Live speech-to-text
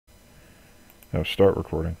Oh, start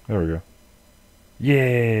recording. There we go.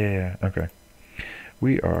 Yeah! Okay.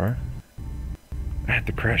 We are at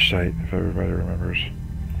the crash site, if everybody remembers.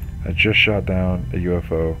 I just shot down a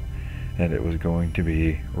UFO, and it was going to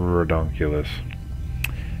be redonkulous.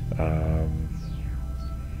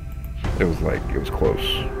 It was close.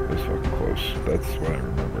 It was fucking close. That's what I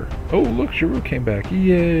remember. Oh, look, Giroux came back.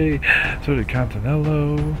 Yay! So did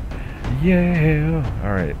Cantanello. Yeah!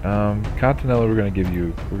 Alright, Cantanello, we're gonna give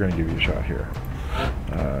you a shot here.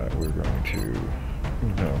 We're going to...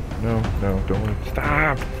 No, don't...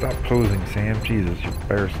 Stop posing, Sam. Jesus, you're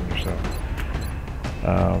embarrassing yourself.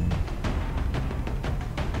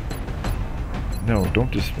 No,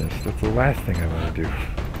 don't dismiss. That's the last thing I want to do.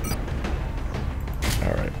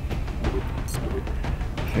 Alright.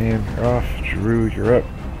 Sam, you're off. Giroux, you're up.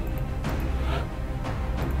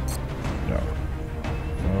 No.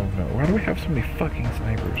 Why do we have so many fucking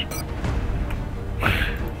snipers?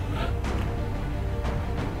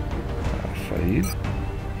 Saeed?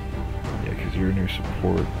 Yeah, because you're a new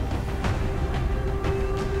support.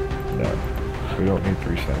 No. We don't need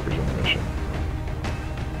 3 snipers on the mission.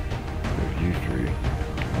 There's you 3.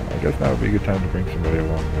 I guess now would be a good time to bring somebody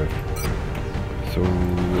along with. So,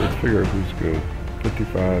 let's figure out who's good.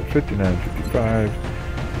 55, 59, 55,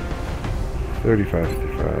 35,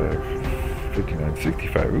 55, 59,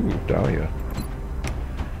 65. Ooh, Dahlia.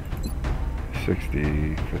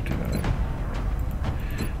 60, 59.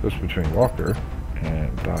 That's between Walker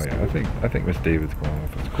and Dahlia. I think Miss David's going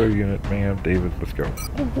with us. Clear unit, ma'am. David, let's go.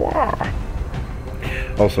 Wah!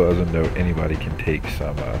 Also, as a note, anybody can take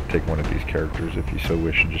one of these characters if you so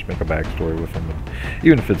wish, and just make a backstory with them, and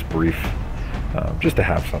even if it's brief, just to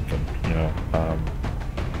have something, you know.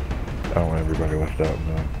 I don't want everybody left out in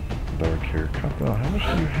the dark here. Continental, how much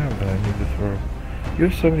do you have that I need to throw? You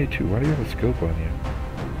have 72. Why do you have a scope on you?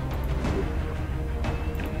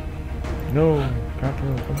 No,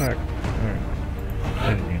 Continental, come back. Alright.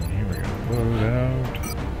 And here we go. Load out.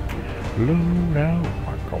 Load out.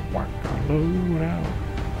 Waka waka. Load out.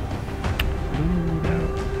 Load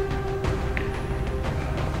out.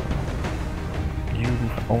 You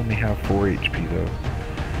only have 4 HP though.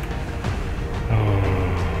 Oh,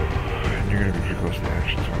 and you're gonna be pretty close to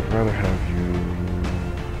action, so I'd rather have you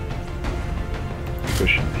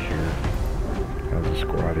cushioned here as a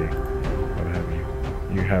squatty. I'd have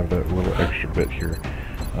you have that little extra bit here.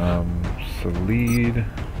 So lead,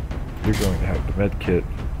 you're going to have the med kit.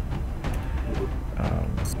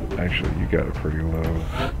 Actually, you got it pretty low.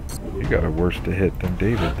 You got a worse to hit than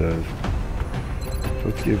David does. So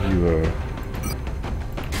let's give you a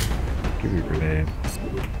grenade. It's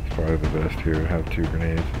probably the best here. Have 2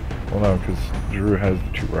 grenades. Well, no, because Giroux has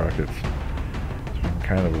the 2 rockets, so we can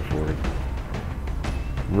kind of afford.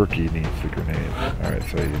 Rookie needs the grenade. Alright,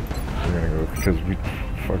 so we're gonna go, because we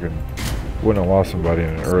fucking wouldn't have lost somebody in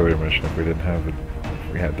an earlier mission if we didn't have if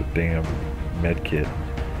we had the damn med kit.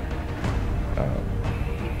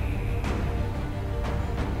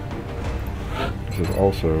 This is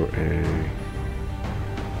also a...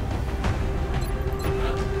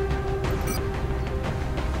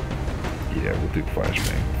 Yeah, we'll do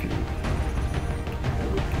flashbang with you.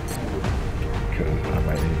 Because I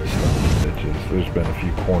might need to stop the bitches. There's been a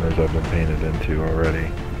few corners I've been painted into already.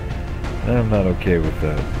 And I'm not okay with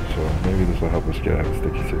that. So maybe this will help us get out of a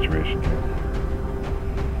sticky situation here.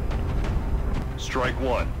 Strike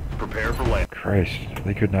 1. Prepare for land. Christ,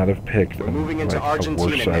 they could not have picked a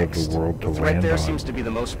worse side of the world to land on. The threat there seems to be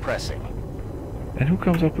the most pressing. And who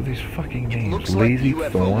comes up with these fucking names? Looks Lazy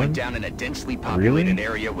like the UFO Thorn? went down in a densely populated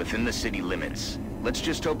area within the city limits. Let's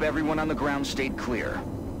just hope everyone on the ground stayed clear.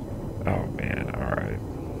 Oh man, alright.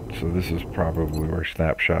 So this is probably where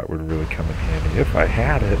Snapshot would really come in handy. If I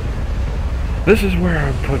had it. This is where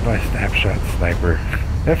I would put my Snapshot sniper.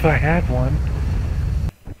 If I had one.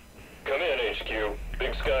 Come in, HQ.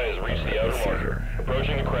 Big Sky has reached the outer marker.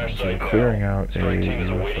 Approaching the crash site now. Clearing out Strike team is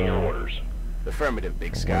awaiting your orders. Affirmative,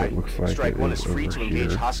 Big Sky. Looks like Strike 1 is free over to engage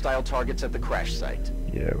here. hostile targets at the crash site.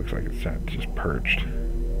 Yeah, it looks like it's just perched.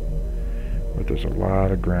 But there's a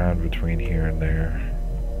lot of ground between here and there.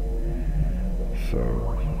 So...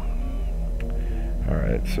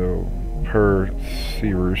 Alright, so... Per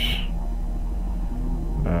Cyrus...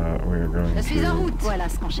 we are going to...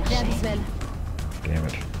 Damn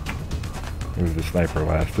it. Move the sniper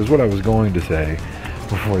last, is what I was going to say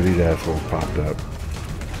before these assholes popped up.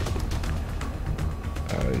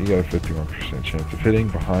 You got a 51% chance of hitting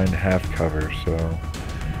behind half cover, so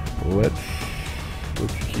let's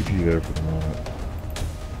keep you there for the moment.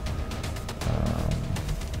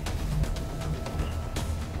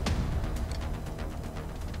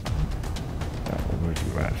 We'll move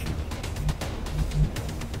you last.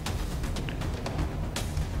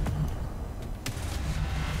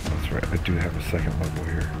 that's right. I do have a second level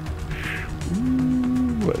here.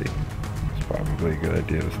 Ooh, buddy. It's probably a good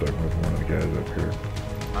idea to start moving one of the guys up here.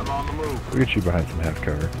 I'm on the move. We'll get you behind some half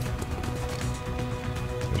cover.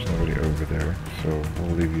 There's nobody over there, so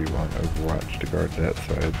we'll leave you on Overwatch to guard that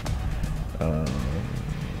side.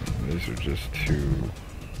 These are just two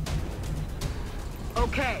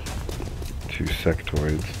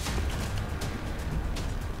sectoids.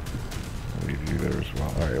 I'll leave you there as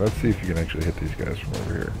well. Alright, let's see if you can actually hit these guys from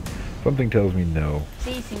over here. Something tells me no.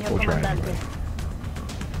 We'll try anyway.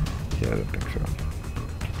 Yeah, I don't think so.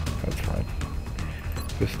 That's fine.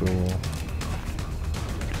 Pistol.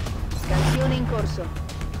 Scansione in corso.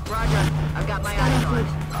 Roger, I've got my eyes on it.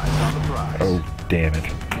 Eyes on the prize. Oh, damn it.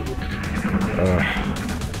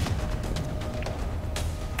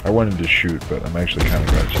 I wanted to shoot, but I'm actually kind of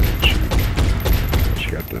glad she didn't shoot.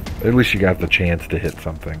 At least she got the chance to hit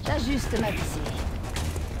something.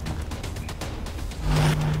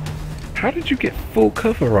 How did you get full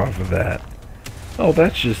cover off of that? Oh,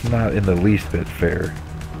 that's just not in the least bit fair.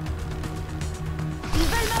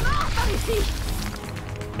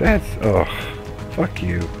 That's... ugh. Fuck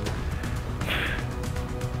you.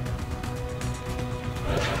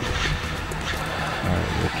 Alright,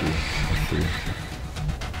 Ricky. Let's see.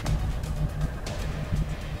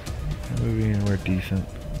 Movie anywhere decent.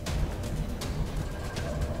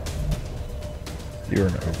 You're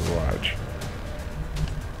an Overwatch.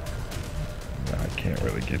 No, I can't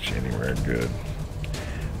really get you anywhere good.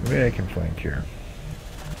 Maybe I can flank here.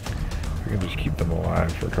 We can just keep them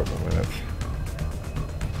alive for a couple minutes.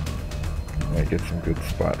 Might get some good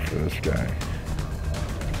spot for this guy.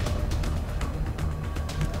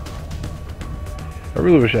 I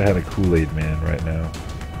really wish I had a Kool-Aid man right now.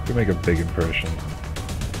 Could make a big impression.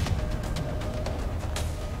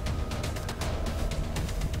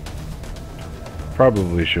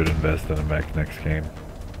 Probably should invest in a mech next game.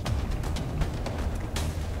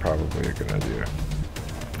 Probably a good idea.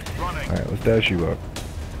 Alright, let's dash you up.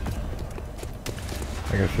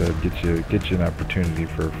 Like I said, get you an opportunity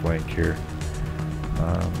for a flank here.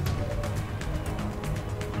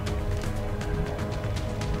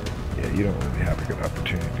 Yeah, you don't really have a good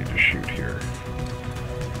opportunity to shoot here.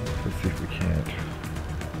 Let's see if we can't.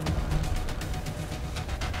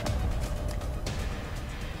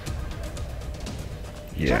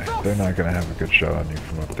 Yeah, they're not going to have a good shot on you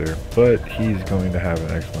from up there, but he's going to have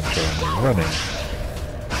an excellent shot on you running.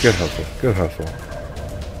 Good hustle, good hustle.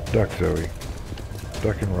 Duck, Zoe.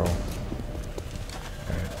 Duck and roll.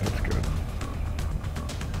 Alright, that's good.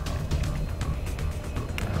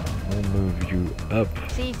 We'll move you up.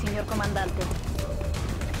 Sì, signor comandante.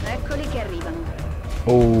 Eccoli che arrivano.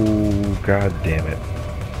 Oh, god damn it.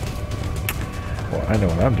 Well, I know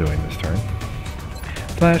what I'm doing this turn.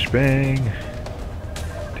 Flashbang.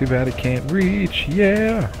 Too bad it can't reach.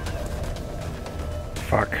 Yeah.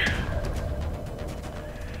 Fuck.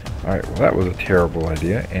 Alright, well that was a terrible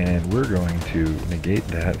idea, and we're going to negate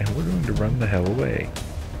that, and we're going to run the hell away.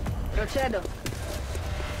 Procedo.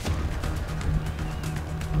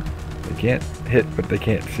 They can't hit, but they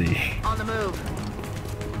can't see. On the move.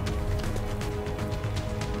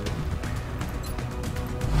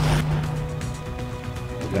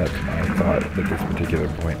 That's my thought at this particular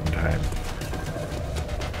point in time.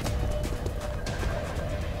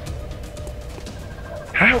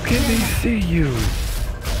 How can they see you?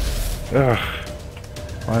 Ugh.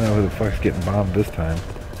 Well, I know who the fuck's getting bombed this time.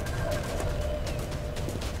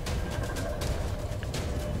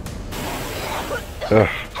 Ugh.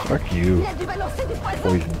 Fuck you.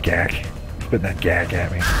 Poison gag. Spitting that gag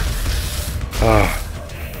at me. Ah.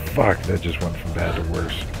 Fuck. That just went from bad to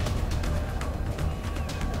worse.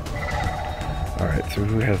 Alright, so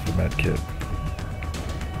who has the med kit?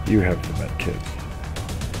 You have the med kit.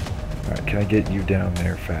 Alright, can I get you down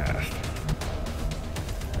there fast?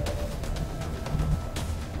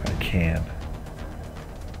 I can.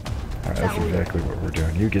 Alright, that's exactly what we're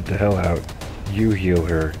doing. You get the hell out. You heal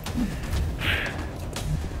her.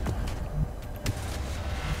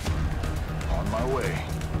 On my way.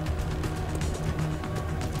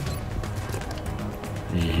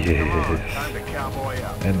 Yes. Time to cowboy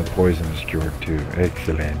up. And the poison is cured too.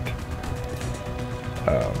 Excellent.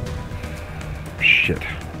 Shit.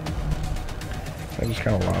 I just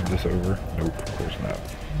kind of lobbed this over. Nope, of course not.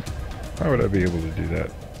 Why would I be able to do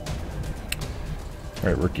that?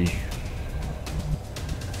 Alright, rookie.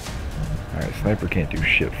 Alright, sniper can't do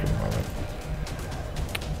shit for the moment.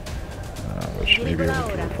 But she may be able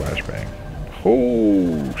to do a flashbang.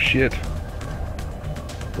 Oh, shit.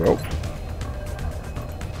 Welp.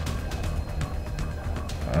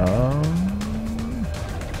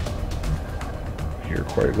 You're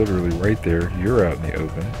quite literally right there. You're out in the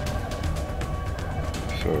open.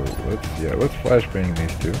 So let's flashbang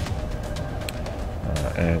these two.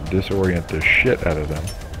 And disorient the shit out of them.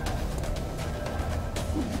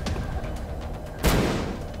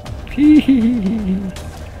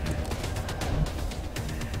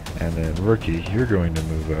 And then Rookie, you're going to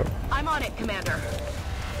move up. I'm on it, Commander.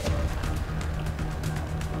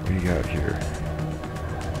 What do you got here?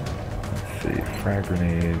 Let's see, frag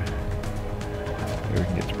grenade. Maybe we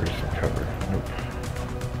can get rid of some cover. Nope.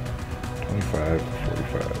 25,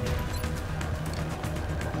 45.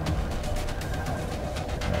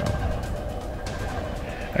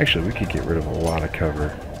 Actually, we could get rid of a lot of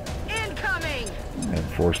cover. Incoming! And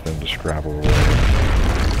force them to scrabble away.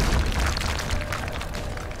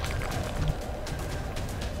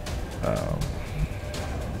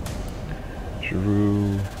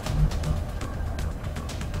 Giroux,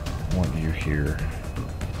 want you here.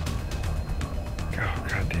 Oh,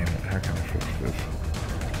 god damn it, how can I fix this?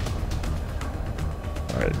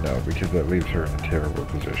 Alright, no, because that leaves her in a terrible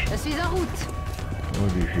position. Je suis en route. I'll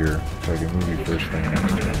move you here, so I can move you first thing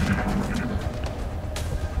next turn.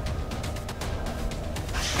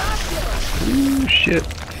 Ooh, shit.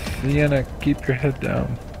 Sienna, keep your head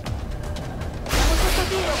down.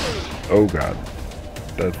 Oh god.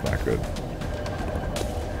 That's not good.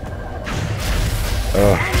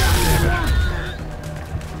 Oh, damn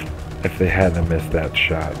it. If they hadn't missed that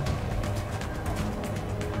shot.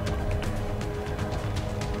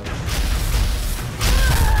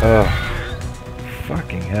 Oh,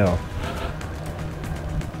 fucking hell.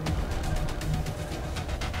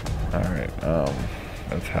 Alright,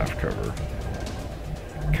 that's half cover.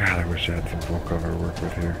 God, I wish I had some full cover to work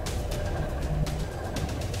with here.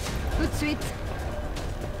 Tout de suite.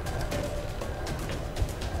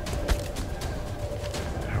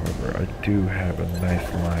 However, I do have a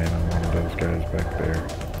nice line on one of those guys back there.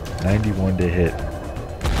 91 to hit.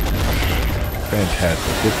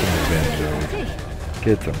 Fantastic. Get some revenge, Zoe.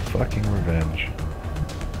 Get some fucking revenge.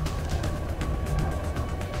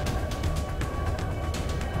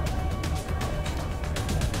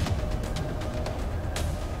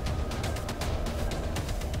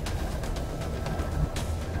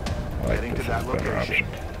 I like this as a better option.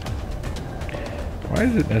 Why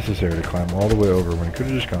is it necessary to climb all the way over when it could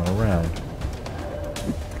have just gone around?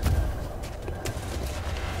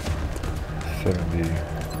 70.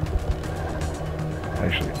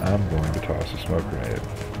 Actually, I'm going to toss a smoke grenade.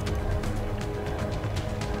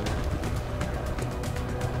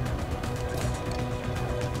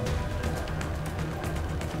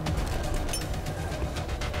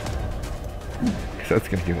 Because that's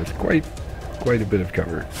going to give us quite a bit of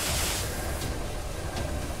cover.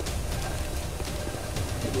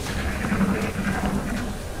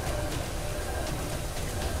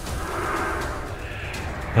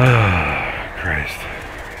 Ah, Christ.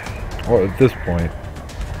 Well, at this point,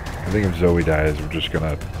 I think if Zoe dies, we're just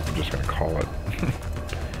gonna call it.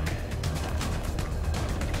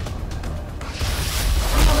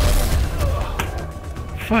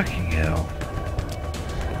 Fucking hell.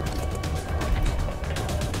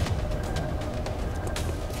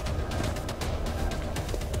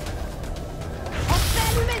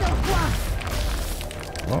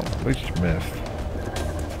 Well, at least you missed.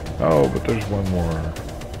 Oh, but there's one more.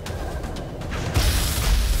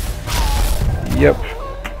 Yep.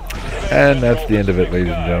 And that's the end of it,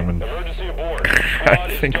 ladies and gentlemen. I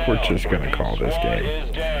think we're just going to call this game.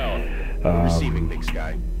 Receiving, Big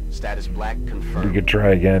Sky. Status black confirmed. We could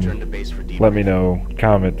try again. Let me know.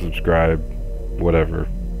 Comment, subscribe, whatever.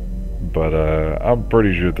 But I'm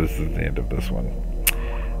pretty sure this is the end of this one.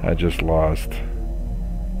 I just lost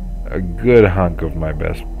a good hunk of my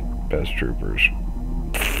best troopers.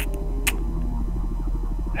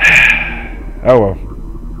 Oh well.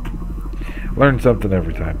 Learn something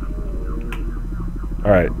every time.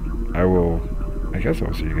 Alright, I guess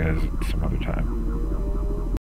I'll see you guys some other time.